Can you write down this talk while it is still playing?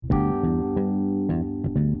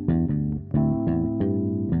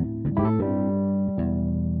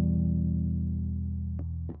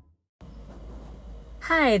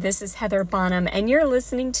Hi, this is Heather Bonham, and you're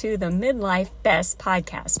listening to the Midlife Best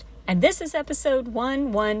podcast. And this is episode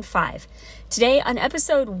 115. Today, on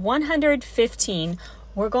episode 115,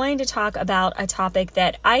 we're going to talk about a topic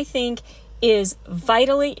that I think is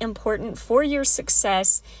vitally important for your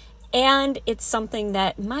success, and it's something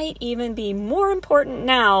that might even be more important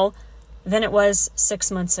now than it was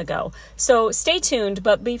 6 months ago. So stay tuned,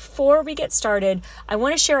 but before we get started, I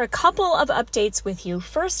want to share a couple of updates with you.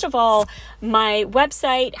 First of all, my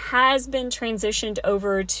website has been transitioned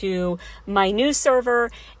over to my new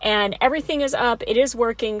server and everything is up. It is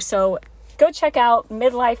working, so go check out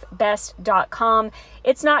midlifebest.com.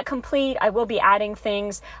 It's not complete. I will be adding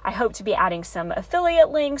things. I hope to be adding some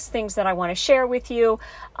affiliate links, things that I want to share with you.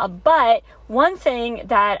 But one thing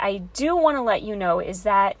that I do want to let you know is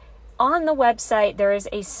that on the website, there is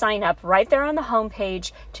a sign up right there on the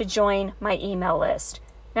homepage to join my email list.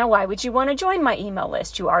 Now, why would you want to join my email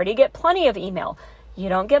list? You already get plenty of email. You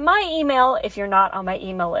don't get my email if you're not on my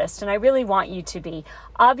email list, and I really want you to be.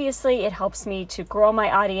 Obviously, it helps me to grow my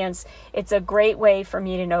audience. It's a great way for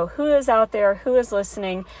me to know who is out there, who is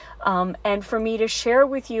listening, and for me to share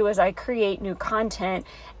with you as I create new content.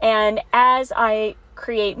 And as I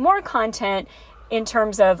create more content, in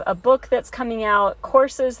terms of a book that's coming out,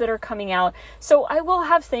 courses that are coming out. So I will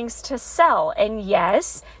have things to sell. And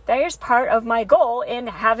yes, that is part of my goal in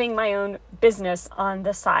having my own business on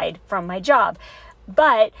the side from my job.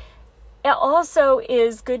 But it also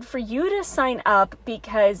is good for you to sign up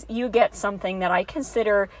because you get something that I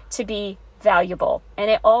consider to be valuable.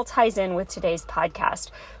 And it all ties in with today's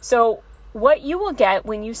podcast. So what you will get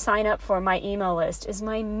when you sign up for my email list is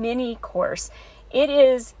my mini course. It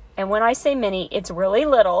is, and when I say mini, it's really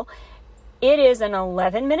little. It is an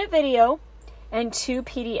 11-minute video and 2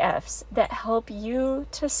 PDFs that help you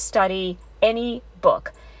to study any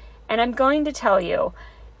book. And I'm going to tell you,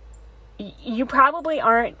 you probably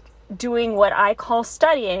aren't doing what I call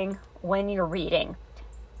studying when you're reading.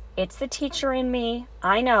 It's the teacher in me,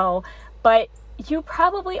 I know, but you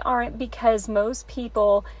probably aren't because most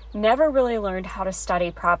people never really learned how to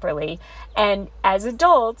study properly. And as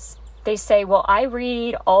adults, they say, well, I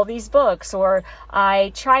read all these books, or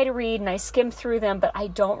I try to read and I skim through them, but I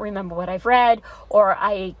don't remember what I've read, or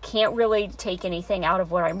I can't really take anything out of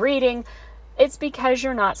what I'm reading. It's because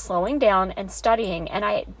you're not slowing down and studying. And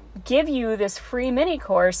I give you this free mini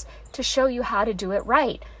course to show you how to do it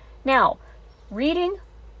right. Now, reading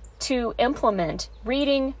to implement,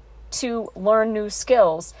 reading to learn new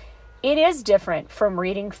skills, it is different from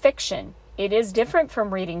reading fiction. It is different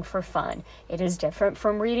from reading for fun. It is different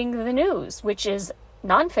from reading the news, which is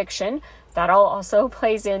nonfiction. That all also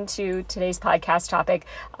plays into today's podcast topic.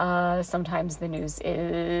 Sometimes the news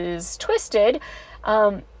is twisted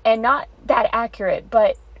and not that accurate,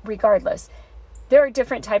 but regardless, there are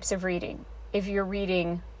different types of reading. If you're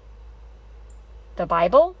reading the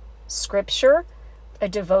Bible, scripture, a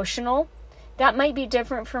devotional, that might be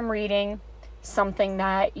different from reading something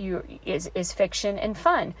that is fiction and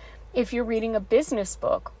fun. If you're reading a business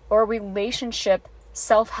book or a relationship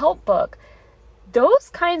self-help book, those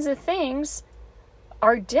kinds of things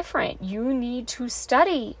are different. You need to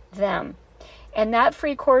study them. And that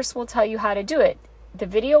free course will tell you how to do it. The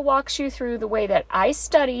video walks you through the way that I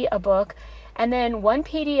study a book. And then one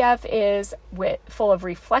PDF is full of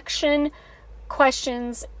reflection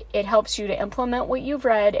questions. It helps you to implement what you've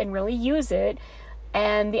read and really use it.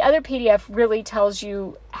 And the other PDF really tells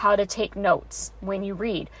you how to take notes when you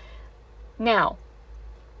read. Now,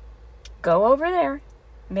 go over there,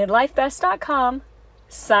 midlifebest.com,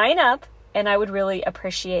 sign up, and I would really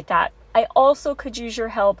appreciate that. I also could use your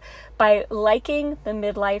help by liking the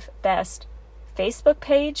Midlife Best Facebook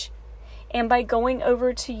page and by going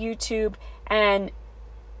over to YouTube and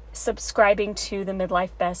subscribing to the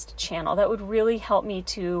Midlife Best channel. That would really help me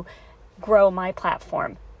to grow my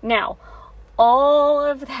platform. Now, all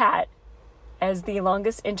of that as the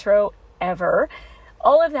longest intro ever.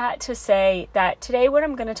 All of that to say that today what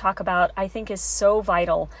I'm going to talk about I think is so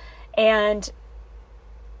vital, and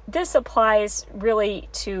this applies really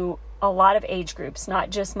to a lot of age groups, not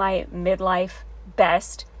just my midlife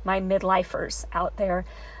best, my midlifers out there,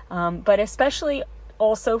 but especially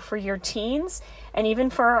also for your teens and even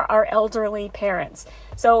for our elderly parents.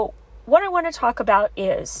 So what I want to talk about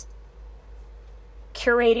is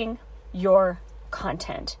curating your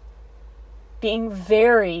content. Being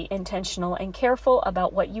very intentional and careful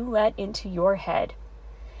about what you let into your head.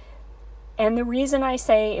 And the reason I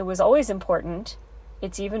say it was always important,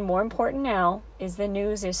 it's even more important now, is the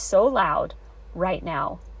news is so loud right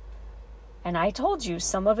now. And I told you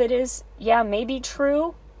some of it is, maybe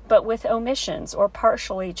true, but with omissions, or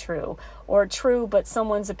partially true, or true but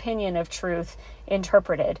someone's opinion of truth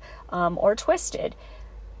interpreted or twisted.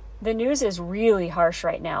 The news is really harsh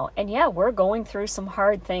right now. And yeah, we're going through some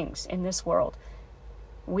hard things in this world.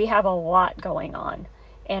 We have a lot going on.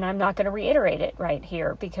 And I'm not going to reiterate it right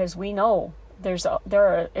here because we know there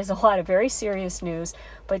is a lot of very serious news,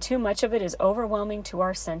 but too much of it is overwhelming to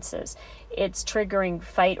our senses. It's triggering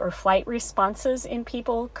fight or flight responses in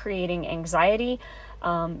people, creating anxiety,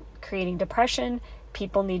 creating depression.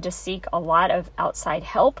 People need to seek a lot of outside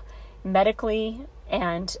help, medically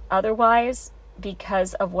and otherwise,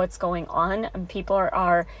 because of what's going on. And people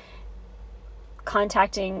are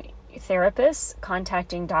contacting therapists,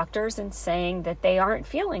 contacting doctors and saying that they aren't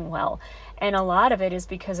feeling well. And a lot of it is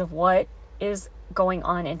because of what is going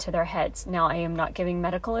on into their heads. Now, I am not giving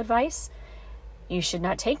medical advice. You should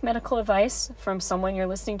not take medical advice from someone you're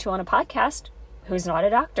listening to on a podcast who's not a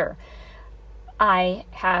doctor. I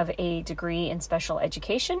have a degree in special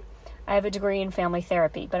education. I have a degree in family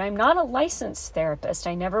therapy, but I'm not a licensed therapist.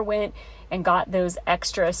 I never went and got those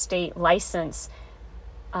extra state license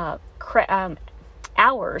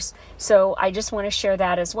hours. So I just want to share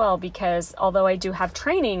that as well, because although I do have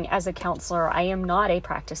training as a counselor, I am not a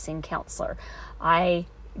practicing counselor. I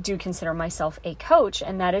do consider myself a coach,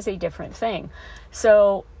 and that is a different thing.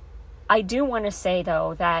 So I do want to say,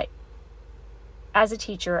 though, that as a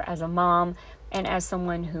teacher, as a mom, and as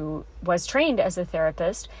someone who was trained as a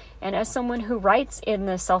therapist, and as someone who writes in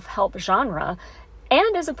the self-help genre,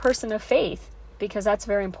 and as a person of faith, because that's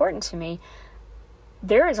very important to me,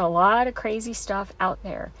 there is a lot of crazy stuff out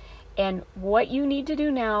there. And what you need to do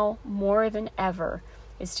now more than ever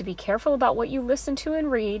is to be careful about what you listen to and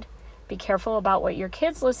read. Be careful about what your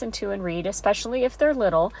kids listen to and read, especially if they're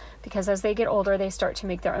little, because as they get older, they start to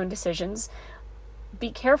make their own decisions. Be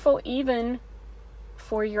careful even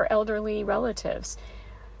for your elderly relatives.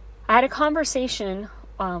 I had a conversation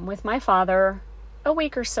with my father a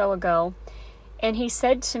week or so ago, and he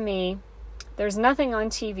said to me, "There's nothing on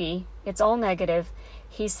TV. It's all negative."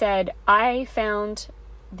 He said, "I found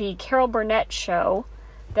the Carol Burnett show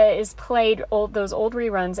that is played, those old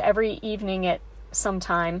reruns every evening at some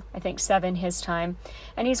time, I think 7 his time,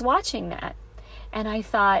 and he's watching that." And I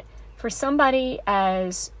thought, for somebody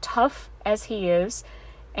as tough as he is,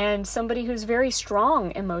 and somebody who's very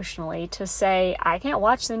strong emotionally, to say, "I can't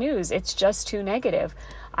watch the news, it's just too negative,"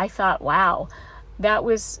 I thought, wow, that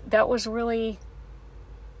was really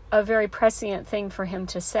a very prescient thing for him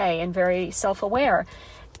to say, and very self-aware.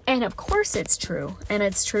 And of course it's true. And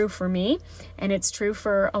it's true for me. And it's true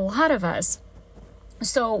for a lot of us.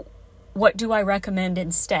 So what do I recommend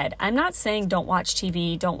instead? I'm not saying don't watch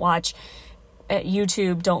TV, don't watch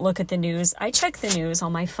YouTube, don't look at the news. I check the news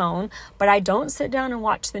on my phone, but I don't sit down and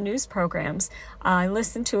watch the news programs. I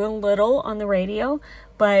listen to a little on the radio,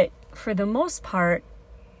 but for the most part,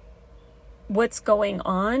 what's going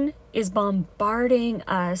on is bombarding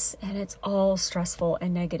us, and it's all stressful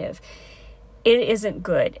and negative. It isn't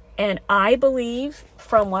good. And I believe,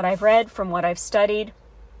 from what I've read, from what I've studied,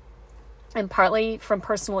 and partly from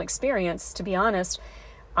personal experience, to be honest,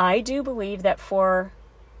 I do believe that for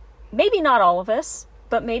maybe not all of us,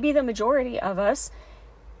 but maybe the majority of us,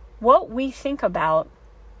 what we think about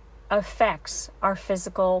affects our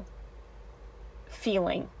physical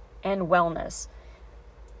feeling and wellness.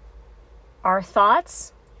 Our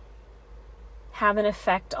thoughts have an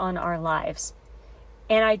effect on our lives.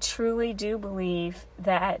 And I truly do believe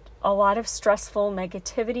that a lot of stressful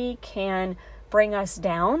negativity can bring us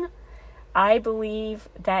down. I believe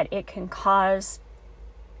that it can cause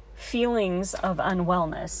feelings of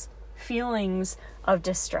unwellness, feelings of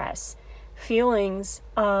distress, feelings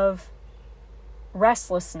of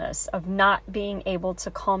restlessness, of not being able to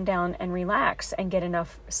calm down and relax and get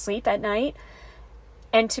enough sleep at night,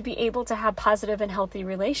 and to be able to have positive and healthy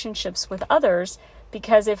relationships with others,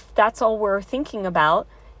 because if that's all we're thinking about,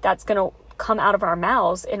 that's going to come out of our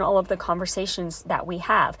mouths in all of the conversations that we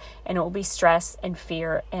have, and it will be stress and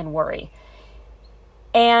fear and worry.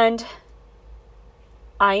 And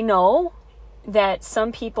I know that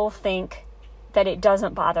some people think that it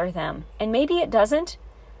doesn't bother them, and maybe it doesn't,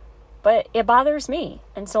 but it bothers me.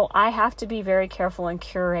 And so I have to be very careful and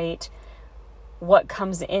curate what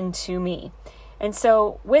comes into me. And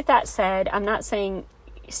so with that said, I'm not saying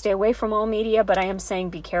stay away from all media, but I am saying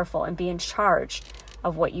be careful and be in charge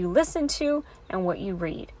of what you listen to and what you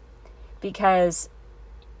read, because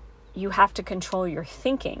you have to control your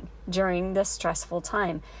thinking during this stressful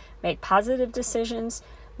time. Make positive decisions,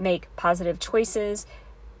 make positive choices,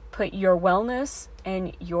 put your wellness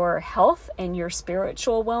and your health and your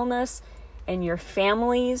spiritual wellness and your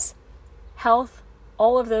family's health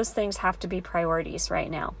all of those things have to be priorities right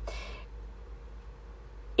now.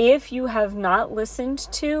 If you have not listened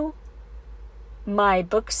to my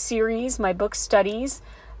book series, my book studies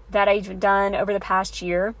that I've done over the past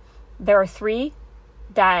year, there are 3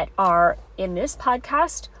 that are in this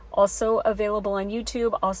podcast, also available on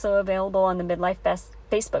YouTube, also available on the Midlife Best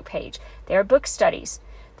Facebook page. They are book studies.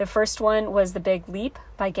 The first one was The Big Leap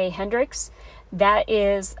by Gay Hendricks. That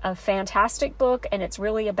is a fantastic book, and it's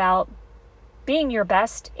really about being your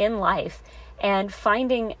best in life and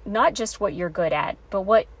finding not just what you're good at, but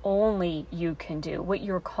what only you can do, what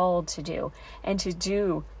you're called to do, and to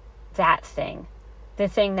do that thing, the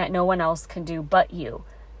thing that no one else can do but you.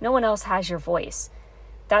 No one else has your voice.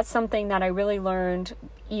 That's something that I really learned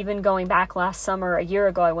even going back last summer. A year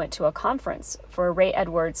ago, I went to a conference for Ray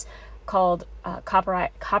Edwards called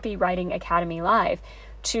Copywriting Academy Live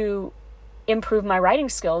to improve my writing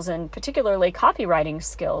skills, and particularly copywriting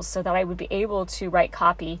skills, so that I would be able to write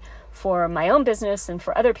copy for my own business and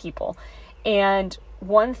for other people. And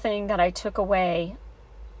one thing that I took away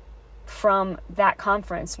from that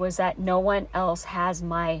conference was that no one else has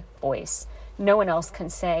my voice. No one else can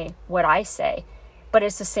say what I say, but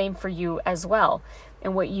it's the same for you as well.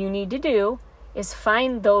 And what you need to do is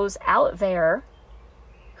find those out there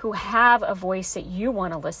who have a voice that you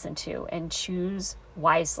want to listen to and choose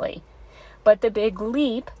wisely. But the big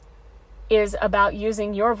leap is about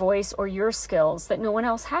using your voice or your skills that no one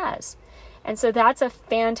else has. And so that's a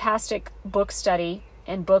fantastic book study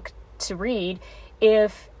and book to read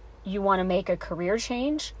if you want to make a career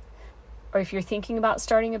change, or if you're thinking about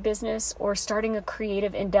starting a business or starting a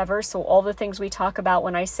creative endeavor. So all the things we talk about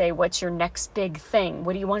when I say, what's your next big thing?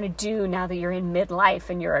 What do you want to do now that you're in midlife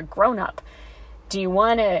and you're a grown-up? Do you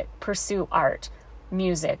want to pursue art,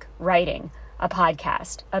 music, writing, a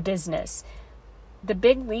podcast, a business? The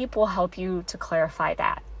Big Leap will help you to clarify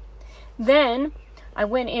that. Then I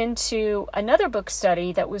went into another book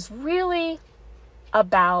study that was really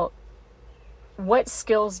about what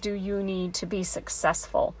skills do you need to be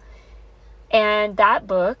successful. And that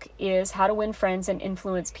book is How to Win Friends and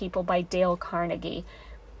Influence People by Dale Carnegie.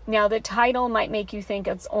 Now, the title might make you think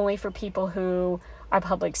it's only for people who are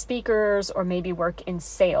public speakers or maybe work in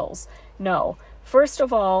sales. No. First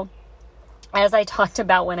of all, as I talked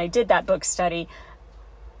about when I did that book study,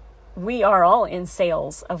 we are all in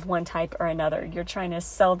sales of one type or another. You're trying to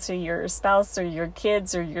sell to your spouse or your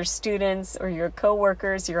kids or your students or your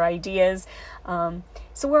coworkers, your ideas.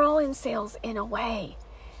 So we're all in sales in a way.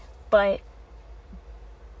 But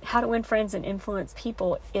How to Win Friends and Influence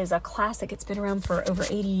People is a classic. It's been around for over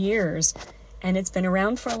 80 years. And it's been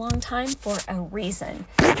around for a long time for a reason.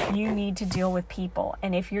 You need to deal with people.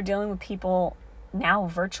 And if you're dealing with people now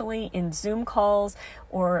virtually in Zoom calls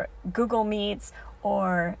or Google Meets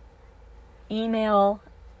or email,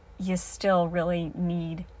 you still really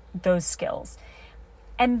need those skills.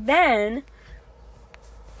 And then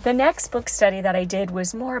the next book study that I did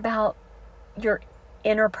was more about your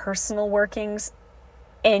interpersonal workings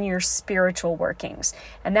and your spiritual workings.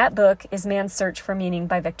 And that book is Man's Search for Meaning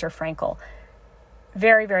by Viktor Frankl.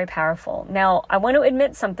 Very, very powerful. Now, I want to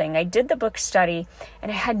admit something. I did the book study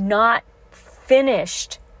and I had not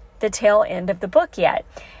finished the tail end of the book yet.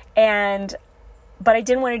 But I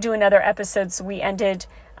didn't want to do another episode, so we ended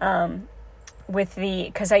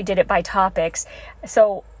because I did it by topics.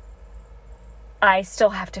 So I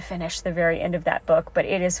still have to finish the very end of that book, but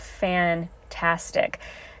it is fantastic.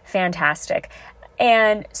 Fantastic.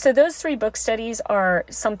 And so those 3 book studies are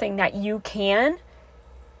something that you can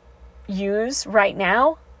use right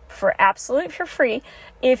now for free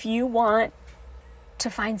if you want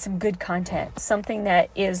to find some good content, something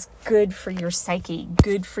that is good for your psyche,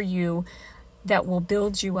 good for you, that will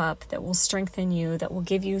build you up, that will strengthen you, that will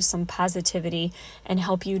give you some positivity and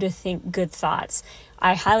help you to think good thoughts.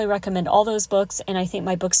 I highly recommend all those books, and I think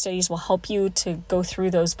my book studies will help you to go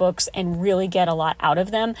through those books and really get a lot out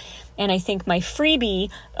of them. And I think my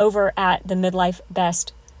freebie over at the Midlife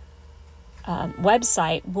Best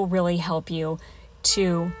website will really help you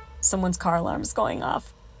to... Someone's car alarm's going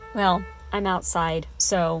off. Well, I'm outside,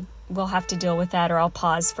 so we'll have to deal with that, or I'll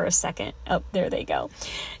pause for a second. Oh, there they go.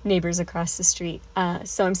 Neighbors across the street.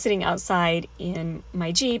 So I'm sitting outside in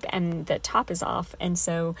my Jeep and the top is off. And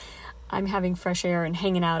so I'm having fresh air and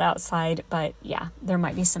hanging out outside. But yeah, there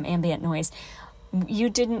might be some ambient noise. You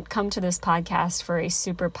didn't come to this podcast for a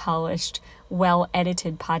super polished,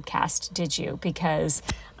 well-edited podcast, did you? Because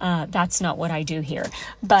that's not what I do here.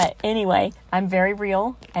 But anyway, I'm very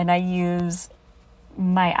real, and I use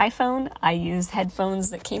my iPhone. I use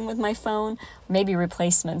headphones that came with my phone, maybe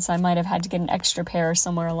replacements. I might have had to get an extra pair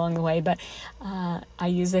somewhere along the way, but I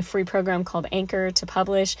use a free program called Anchor to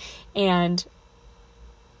publish, and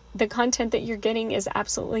the content that you're getting is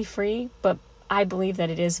absolutely free, but I believe that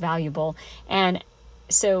it is valuable. And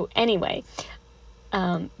so anyway,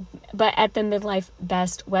 but at the Midlife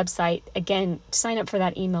Best website, again, sign up for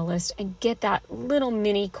that email list and get that little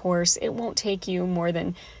mini course. It won't take you more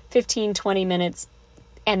than 15, 20 minutes.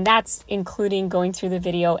 And that's including going through the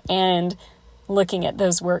video and looking at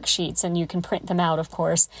those worksheets, and you can print them out, of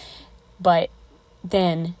course, but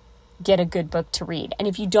then get a good book to read. And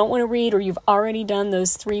if you don't want to read, or you've already done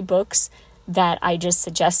those 3 books that I just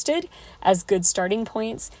suggested as good starting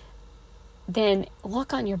points, then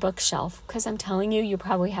look on your bookshelf, because I'm telling you, you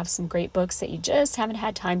probably have some great books that you just haven't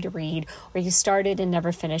had time to read, or you started and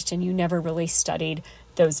never finished and you never really studied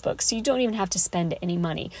those books. So you don't even have to spend any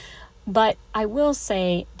money. But I will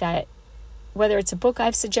say that whether it's a book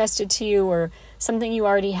I've suggested to you or something you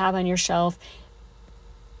already have on your shelf,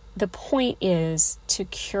 the point is to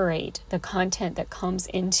curate the content that comes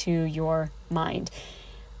into your mind.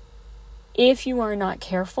 If you are not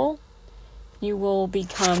careful, you will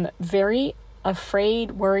become very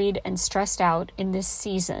afraid, worried, and stressed out in this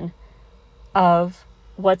season of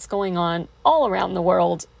what's going on all around the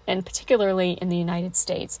world, and particularly in the United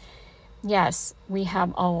States. Yes, we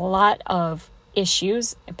have a lot of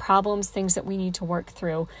issues, problems, things that we need to work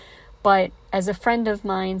through. But as a friend of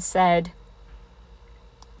mine said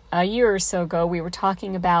a year or so ago, we were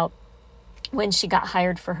talking about when she got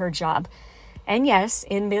hired for her job. And yes,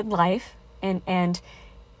 in midlife, and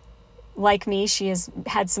like me, she has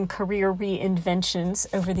had some career reinventions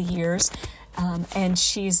over the years, and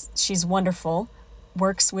she's wonderful,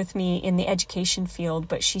 works with me in the education field.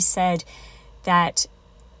 But she said that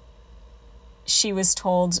she was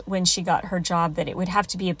told when she got her job that it would have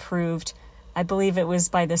to be approved. I believe it was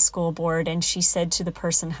by the school board. And she said to the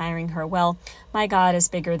person hiring her, well, my God is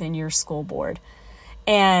bigger than your school board.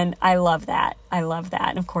 And I love that.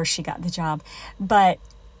 And of course she got the job. But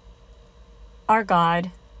our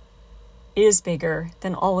God is bigger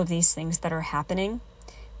than all of these things that are happening.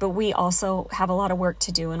 But we also have a lot of work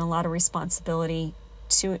to do and a lot of responsibility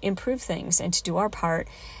to improve things and to do our part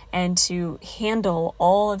and to handle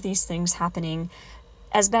all of these things happening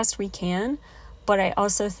as best we can. But I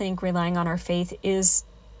also think relying on our faith is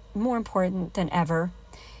more important than ever.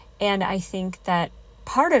 And I think that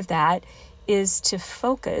part of that is to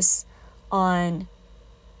focus on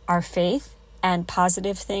our faith and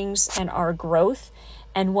positive things and our growth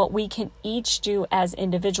and what we can each do as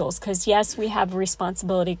individuals. Because yes, we have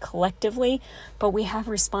responsibility collectively, but we have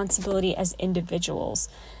responsibility as individuals.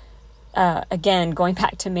 Again, going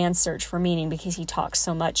back to Man's Search for Meaning, because he talks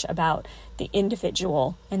so much about the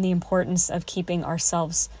individual and the importance of keeping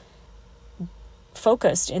ourselves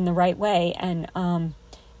focused in the right way and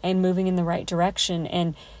moving in the right direction.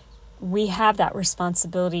 And we have that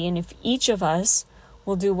responsibility. And if each of us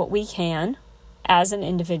will do what we can as an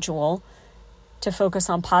individual to focus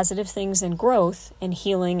on positive things and growth and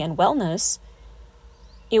healing and wellness,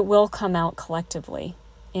 it will come out collectively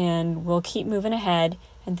and we'll keep moving ahead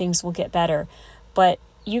and things will get better. But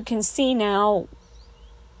you can see now,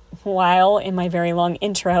 while in my very long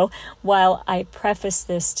intro, while I preface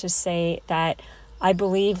this to say that I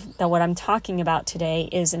believe that what I'm talking about today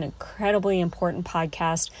is an incredibly important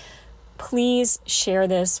podcast. Please share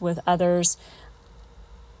this with others.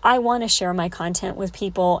 I want to share my content with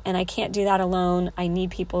people, and I can't do that alone. I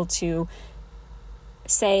need people to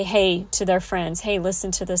say, hey, to their friends, hey,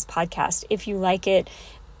 listen to this podcast. If you like it,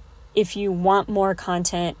 if you want more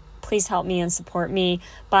content, please help me and support me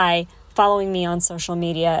by following me on social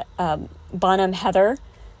media. Bonham Heather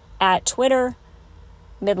at Twitter,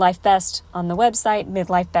 Midlife Best on the website,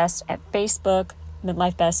 Midlife Best at Facebook,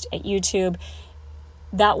 Midlife Best at YouTube.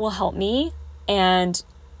 That will help me, and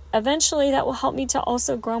eventually that will help me to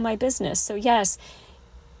also grow my business. So yes,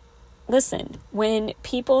 listen, when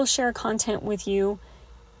people share content with you,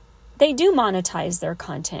 they do monetize their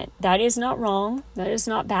content. That is not wrong. That is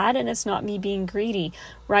not bad. And it's not me being greedy.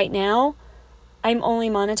 Right now, I'm only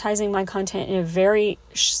monetizing my content in a very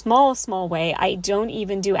small way. I don't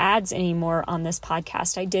even do ads anymore on this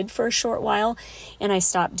podcast. I did for a short while and I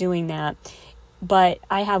stopped doing that. But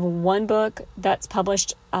I have one book that's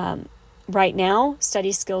published right now,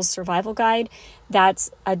 Study Skills Survival Guide. That's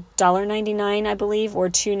 $1.99, I believe, or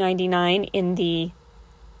 $2.99 in the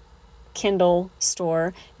Kindle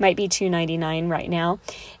store. Might be $2.99 right now.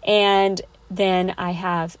 And then I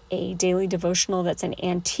have a daily devotional that's an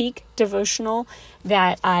antique devotional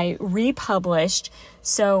that I republished.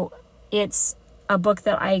 So it's a book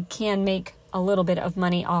that I can make a little bit of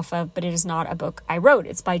money off of, but it is not a book I wrote.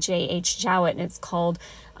 It's by J.H. Jowett, and it's called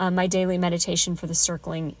My Daily Meditation for the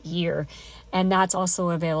Circling Year. and that's also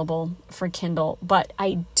available for Kindle. But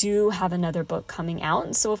I do have another book coming out,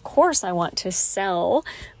 and so of course I want to sell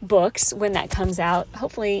books when that comes out.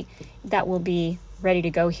 Hopefully that will be ready to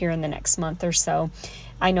go here in the next month or so.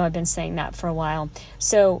 I know I've been saying that for a while.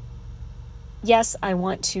 So yes, I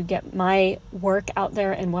want to get my work out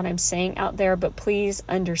there and what I'm saying out there, but please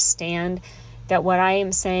understand that what I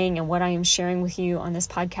am saying and what I am sharing with you on this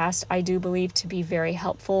podcast, I do believe to be very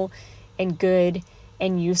helpful and good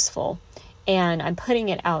and useful. And I'm putting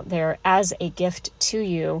it out there as a gift to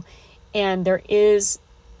you. And there is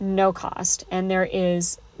no cost, and there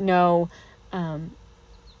is no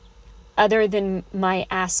other than my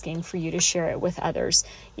asking for you to share it with others.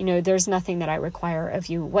 There's nothing that I require of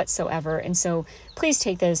you whatsoever. And so please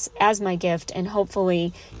take this as my gift, and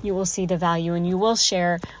hopefully you will see the value and you will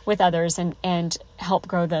share with others and help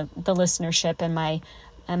grow the listenership and my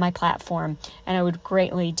platform. And I would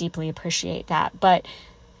greatly, deeply appreciate that. But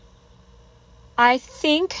I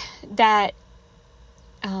think that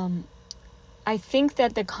the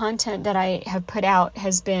content that I have put out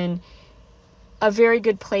has been a very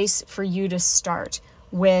good place for you to start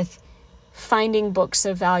with finding books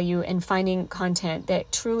of value and finding content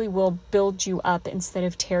that truly will build you up instead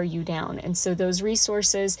of tear you down. And so those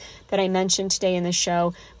resources that I mentioned today in the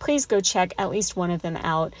show, please go check at least one of them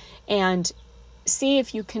out and see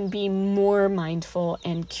if you can be more mindful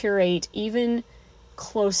and curate even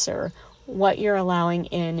closer what you're allowing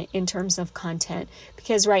in terms of content.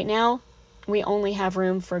 Because right now, we only have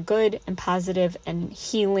room for good and positive and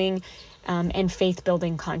healing and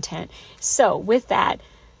faith-building content. So with that,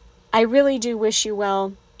 I really do wish you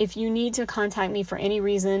well. If you need to contact me for any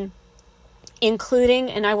reason, including,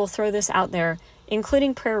 and I will throw this out there,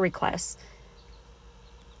 including prayer requests,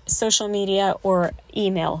 social media or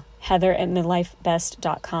email,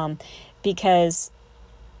 heather@midlifebest.com, because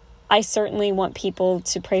I certainly want people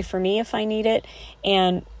to pray for me if I need it.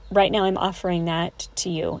 And right now I'm offering that to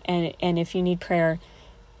you. And if you need prayer,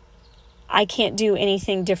 I can't do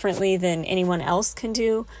anything differently than anyone else can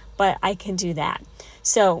do, but I can do that.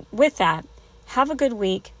 So with that, have a good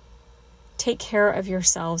week. Take care of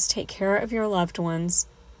yourselves. Take care of your loved ones.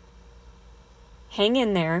 Hang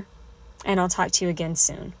in there, and I'll talk to you again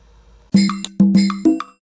soon.